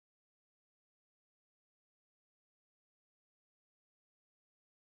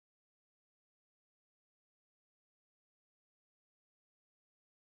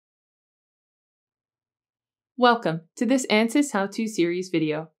Welcome to this Ansys How-To series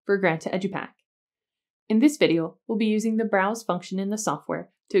video for Granta EduPack. In this video, we'll be using the Browse function in the software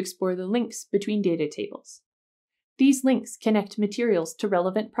to explore the links between data tables. These links connect materials to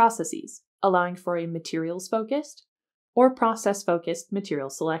relevant processes, allowing for a materials-focused or process-focused material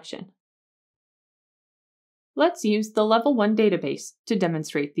selection. Let's use the Level 1 database to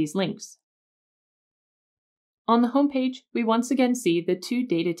demonstrate these links. On the home page, we once again see the two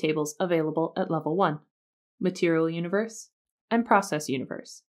data tables available at Level 1. Material Universe, and Process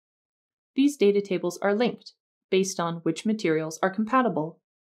Universe. These data tables are linked based on which materials are compatible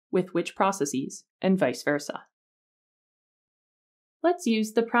with which processes, and vice versa. Let's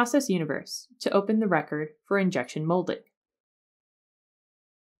use the Process Universe to open the record for injection molding.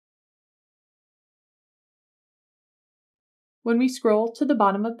 When we scroll to the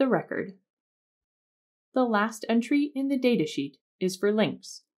bottom of the record, the last entry in the datasheet is for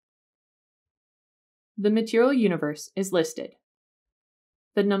links. The material universe is listed.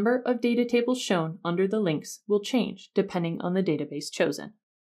 The number of data tables shown under the links will change depending on the database chosen.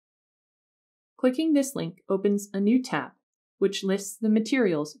 Clicking this link opens a new tab, which lists the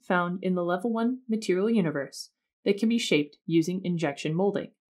materials found in the Level 1 material universe that can be shaped using injection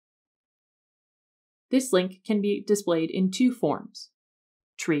molding. This link can be displayed in two forms: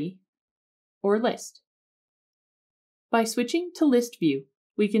 tree or list. By switching to list view,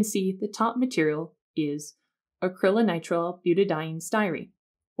 we can see the top material is acrylonitrile butadiene styrene,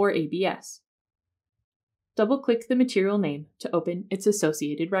 or ABS. Double-click the material name to open its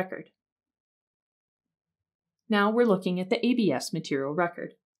associated record. Now we're looking at the ABS material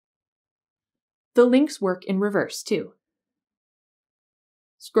record. The links work in reverse too.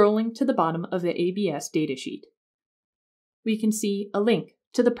 Scrolling to the bottom of the ABS datasheet, we can see a link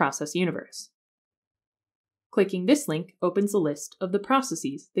to the process universe. Clicking this link opens a list of the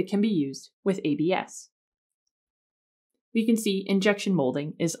processes that can be used with ABS. We can see injection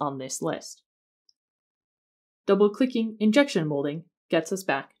molding is on this list. Double-clicking injection molding gets us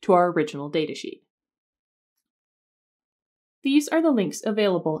back to our original datasheet. These are the links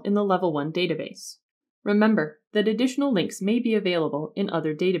available in the Level 1 database. Remember that additional links may be available in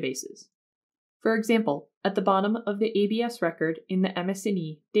other databases. For example, at the bottom of the ABS record in the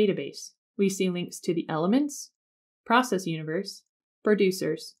MS&E database, we see links to the elements, process universe,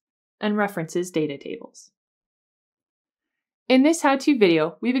 producers, and references data tables. In this how-to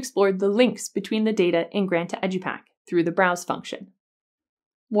video, we've explored the links between the data in Granta EduPack through the Browse function.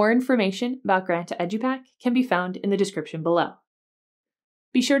 More information about Granta EduPack can be found in the description below.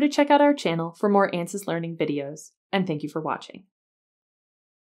 Be sure to check out our channel for more Ansys Learning videos, and thank you for watching.